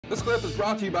This clip is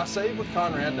brought to you by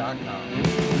SaveWithConrad.com.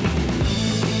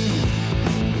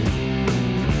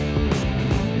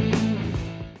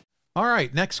 All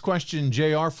right, next question,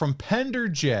 JR, from Pender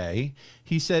J.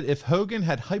 He said, if Hogan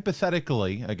had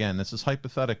hypothetically, again, this is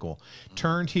hypothetical,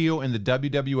 turned heel in the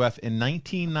WWF in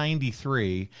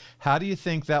 1993, how do you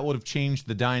think that would have changed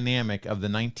the dynamic of the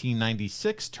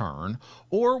 1996 turn,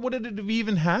 or would it have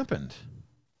even happened?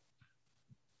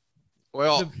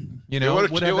 Well, you know,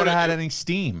 would it have had any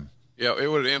steam? Yeah,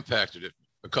 it would have impacted it,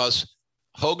 because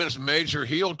Hogan's major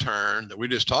heel turn that we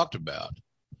just talked about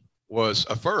was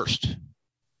a first.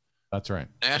 That's right.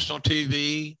 National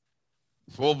TV,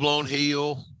 full-blown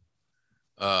heel.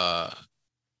 And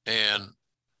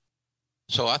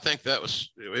so I think that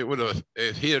was, it would have,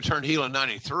 if he had turned heel in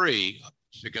 93,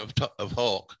 speaking of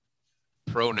Hulk,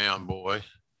 pronoun boy,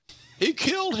 he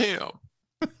killed him.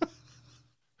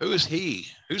 Who is he?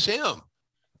 Who's him?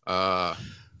 One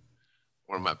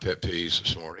of my pet peeves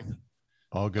this morning.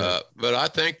 All good. But I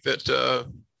think that,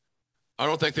 I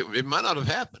don't think that it might not have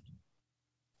happened.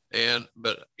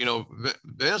 But you know,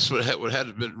 Vince would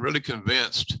have been really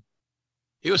convinced.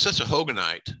 He was such a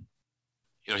Hoganite.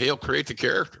 You know, he'll create the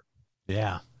character.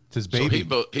 Yeah, it's his baby.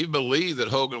 So he believed that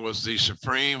Hogan was the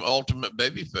supreme, ultimate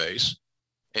babyface,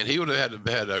 and he would have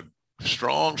had a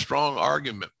strong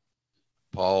argument,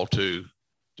 Paul, to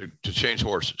change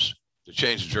horses, to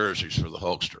change jerseys for the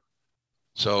Hulkster.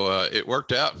 So it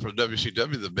worked out for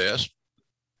WCW the best.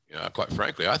 You know, quite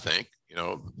frankly, I think. You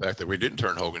know, the fact that we didn't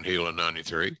turn Hogan heel in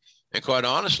 93. And quite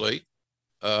honestly,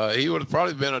 he would have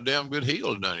probably been a damn good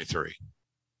heel in 93.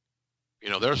 You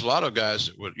know, there's a lot of guys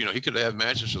that would, you know, he could have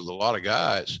matches with a lot of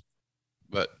guys,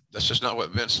 but that's just not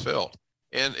what Vince felt.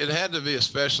 And it had to be a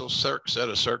special set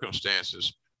of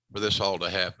circumstances for this all to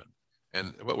happen.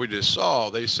 And what we just saw,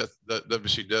 they set the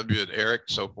WCW and Eric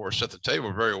and so forth, set the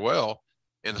table very well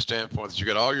in the standpoint that you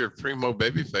got all your primo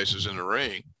baby faces in the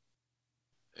ring.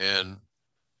 And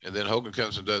then Hogan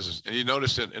comes and does this. And you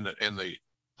notice in the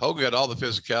Hogan got all the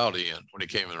physicality in when he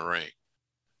came in the ring.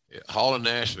 Hall and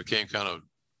Nash became kind of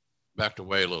backed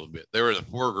away a little bit. They were in the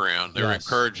foreground. They were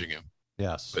encouraging him.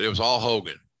 Yes. But it was all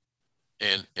Hogan.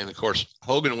 And of course,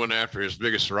 Hogan went after his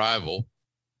biggest rival,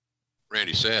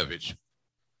 Randy Savage.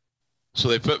 So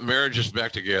they put marriages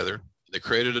back together. They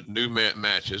created new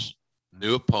matches,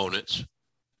 new opponents.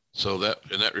 So that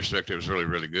in that respect, it was really,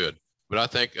 really good. But I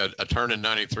think a turn in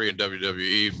 93 in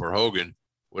WWE for Hogan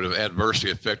would have adversely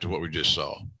affected what we just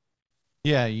saw.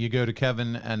 Yeah, you go to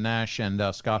Kevin and Nash and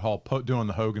Scott Hall doing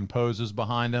the Hogan poses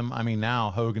behind him. I mean,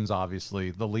 now Hogan's obviously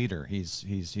the leader. He's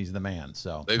the man.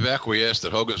 So they've acquiesced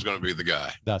that Hogan's going to be the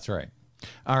guy. That's right.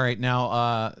 All right,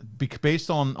 now based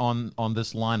on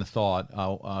this line of thought,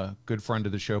 a good friend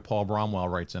of the show, Paul Bromwell,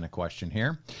 writes in a question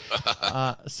here.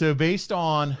 So based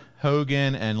on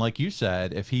Hogan, and like you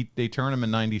said, if they turn him in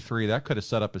 93, that could have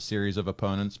set up a series of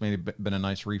opponents, maybe been a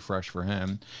nice refresh for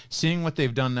him. Seeing what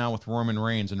they've done now with Roman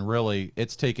Reigns, and really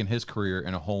it's taken his career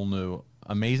in a whole new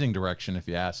amazing direction, if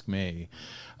you ask me,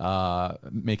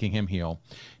 making him heel.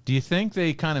 Do you think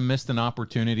they kind of missed an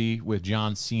opportunity with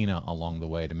John Cena along the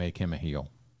way to make him a heel?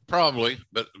 Probably,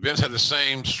 but Vince had the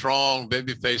same strong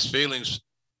babyface feelings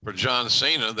for John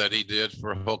Cena that he did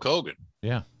for Hulk Hogan.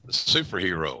 Yeah, the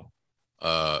superhero.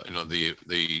 You know, the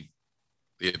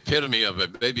epitome of a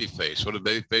babyface, what a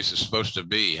babyface is supposed to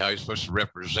be, how he's supposed to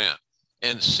represent.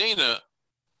 And Cena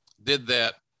did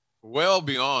that well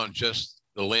beyond just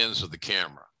the lens of the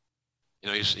camera. You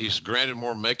know, he's granted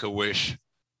more Make-A-Wish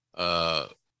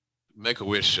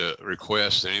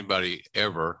requests than anybody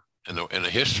ever in the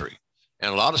history.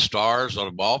 And a lot of stars, a lot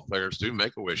of ball players do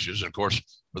Make-A-Wishes. And of course,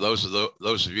 for those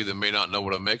of you that may not know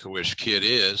what a Make-A-Wish kid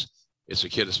is, it's a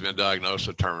kid that's been diagnosed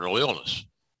with terminal illness.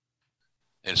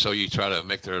 And so you try to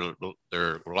make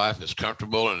their life as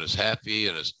comfortable and as happy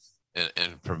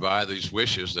and provide these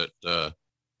wishes that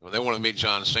when they want to meet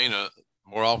John Cena,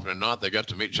 more often than not, they got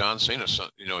to meet John Cena,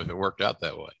 you know, if it worked out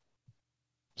that way.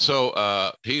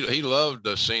 So he loved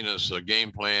Cena's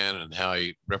game plan and how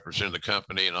he represented the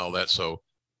company and all that. So,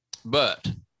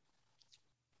 but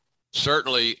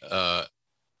certainly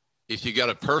if you got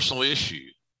a personal issue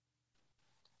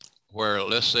where,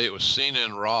 let's say it was Cena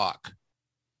and Rock,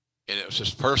 and it was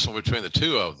just personal between the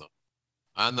two of them.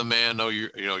 I'm the man, no,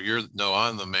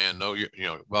 I'm the man, no, you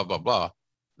know, blah, blah, blah.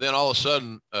 Then all of a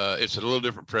sudden, it's a little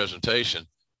different presentation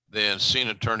than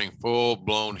Cena turning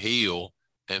full-blown heel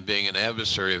and being an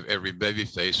adversary of every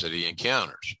babyface that he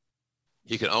encounters.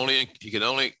 He can only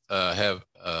have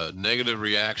negative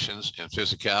reactions and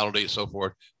physicality and so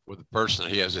forth with the person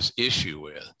that he has this issue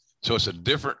with. So it's a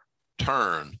different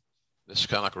turn. This is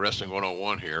kind of like Wrestling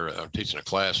 101 here. I'm teaching a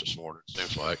class this morning, it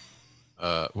seems like.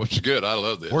 which is good. I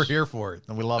love this. We're here for it,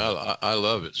 and we love it. I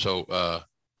love it. So,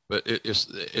 but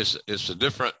it's a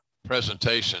different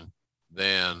presentation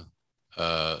than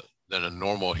a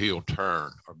normal heel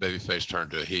turn or babyface turn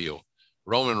to a heel.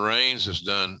 Roman Reigns has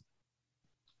done.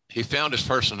 He found his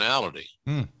personality,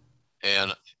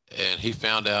 and he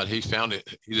found out. He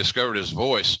discovered his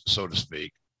voice, so to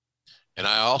speak. And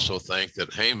I also think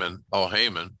that Paul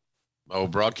Heyman, my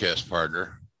old broadcast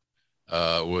partner,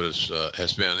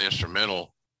 has been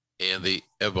instrumental in the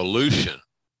evolution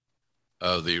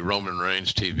of the Roman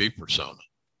Reigns TV persona.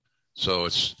 So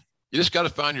you just got to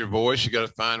find your voice. You got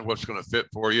to find what's going to fit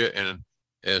for you. And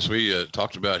as we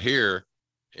talked about here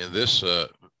in this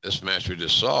match we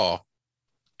just saw,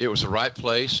 it was the right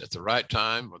place at the right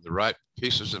time with the right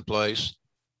pieces in place,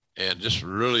 and just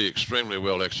really extremely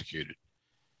well executed.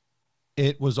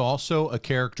 It was also a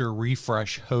character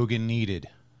refresh Hogan needed.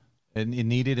 And it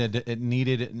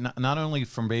needed not only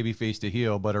from babyface to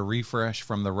heel, but a refresh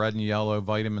from the red and yellow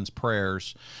vitamins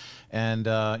prayers. And,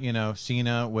 you know,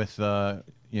 Cena with,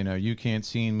 you know, you can't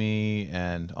see me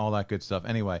and all that good stuff.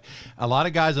 Anyway, a lot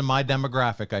of guys in my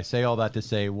demographic, I say all that to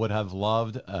say, would have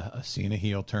loved a Cena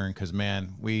heel turn because,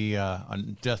 man, we are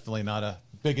definitely not a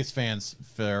biggest fans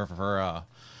for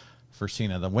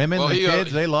Cena. The women, the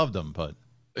kids, they loved him, but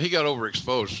he got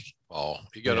overexposed, Paul.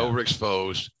 He got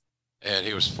overexposed. And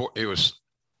he was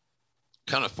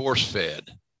kind of force fed.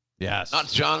 Yes. Not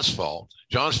John's fault.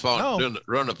 John's fault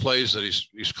running the plays that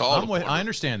he's called. I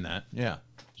understand that. Yeah.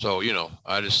 So, you know,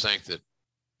 I just think that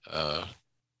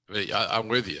I'm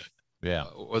with you. Yeah.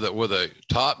 With a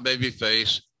top baby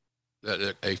face,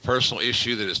 that a personal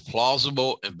issue that is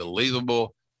plausible and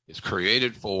believable is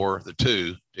created for the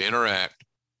two to interact,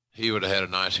 he would have had a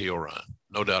nice heel run.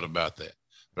 No doubt about that.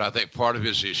 But I think part of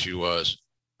his issue was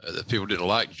that people didn't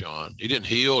like John. He didn't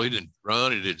heel. He didn't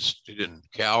run. He didn't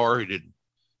cower. He didn't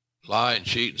lie and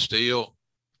cheat and steal.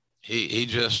 He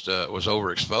just was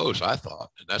overexposed, I thought.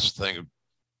 And that's the thing.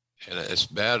 And it's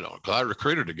bad because I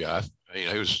recruited a guy. You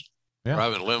know, he was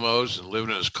driving limos and living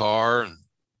in his car and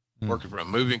working for a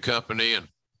moving company. And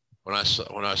when I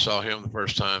saw him the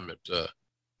first time at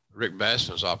Rick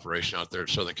Bassman's operation out there in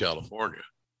Southern California,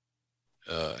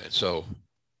 and so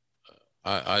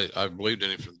I believed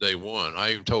in him from day one.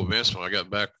 I even told Vince when I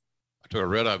got back, I took a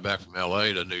red eye back from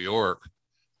LA to New York,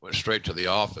 went straight to the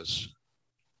office,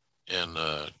 and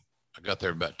I got there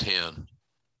about 10,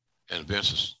 and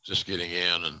Vince was just getting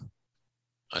in, and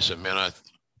I said, man,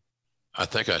 I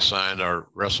think I signed our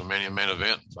WrestleMania main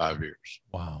event in 5 years.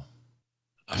 Wow.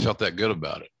 I felt that good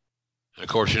about it. And of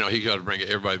course, you know, he got to bring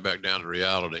everybody back down to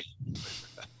reality.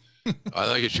 I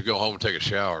think he should go home and take a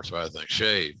shower. So I think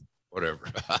shave. Whatever.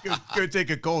 Go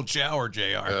take a cold shower, JR.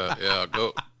 Yeah,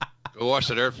 go wash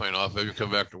that airplane off. Maybe come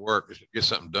back to work, get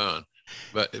something done.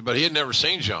 But he had never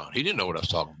seen John. He didn't know what I was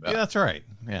talking about. Yeah, that's right.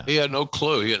 Yeah, he had no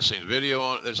clue. He hadn't seen video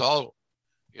on it. There's all,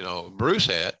 you know. Bruce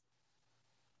had.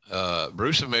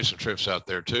 Bruce had made some trips out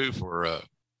there too for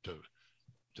to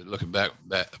look at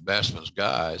Bassman's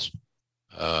guys,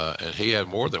 and he had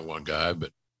more than one guy.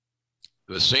 But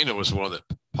Cena was the one that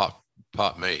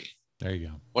popped me. There you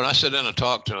go. When I sit down and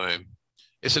talk to him,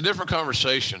 it's a different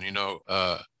conversation, you know,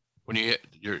 when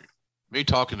you're me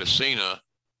talking to Cena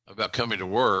about coming to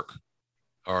work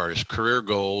or his career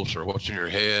goals or what's in your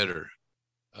head, or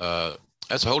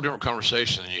that's a whole different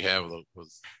conversation than you have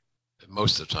with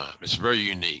most of the time. It's very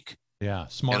unique. Yeah.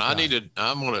 Smart. And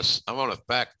I'm on a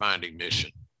fact finding mission.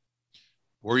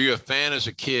 Were you a fan as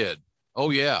a kid?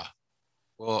 Oh yeah.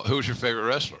 Well, who's your favorite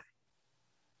wrestler?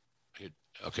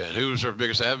 Okay, and who's their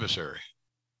biggest adversary?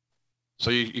 So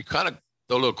you kind of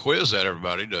throw a little quiz at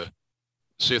everybody to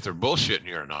see if they're bullshitting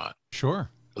you or not. Sure.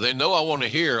 But they know I want to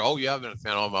hear, oh, yeah, I've been a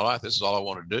fan all my life. This is all I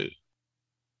want to do.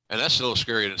 And that's a little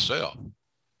scary in itself.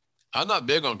 I'm not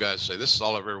big on guys that say, this is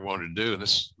all I've ever wanted to do, and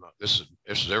this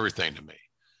is everything to me.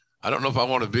 I don't know if I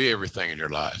want to be everything in your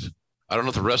life. I don't know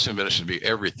if the wrestling business should be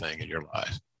everything in your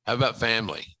life. How about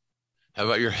family? How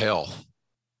about your health?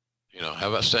 You know, how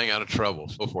about staying out of trouble,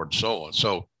 so forth and so on.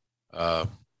 So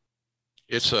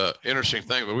it's an interesting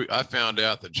thing. But I found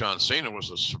out that John Cena was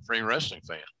a supreme wrestling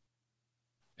fan,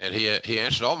 and he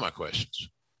answered all my questions.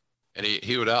 And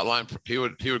he would outline. He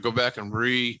would go back and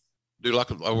do like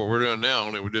what we're doing now.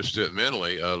 Only we just do it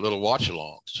mentally. Little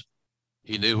watch-alongs.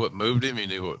 He knew what moved him. He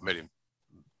knew what made him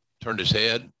turned his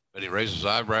head, made him raise his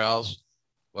eyebrows,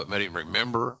 what made him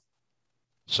remember.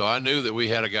 So I knew that we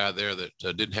had a guy there that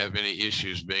didn't have any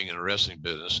issues being in the wrestling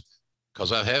business,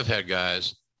 because I have had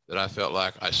guys that I felt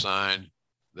like I signed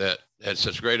that had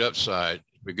such great upside.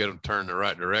 If we get them turned in the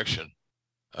right direction,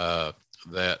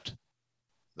 that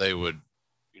they would,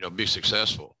 you know, be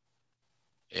successful.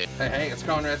 Hey, it's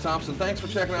Conrad Thompson. Thanks for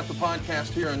checking out the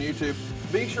podcast here on YouTube.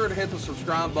 Be sure to hit the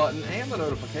subscribe button and the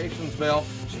notifications bell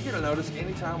so you get a notice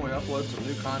anytime we upload some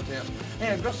new content.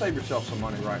 And go save yourself some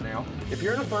money right now. If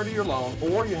you're in a 30-year loan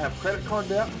or you have credit card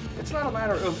debt, it's not a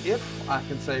matter of if I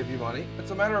can save you money.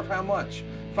 It's a matter of how much.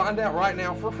 Find out right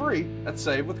now for free at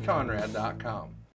SaveWithConrad.com.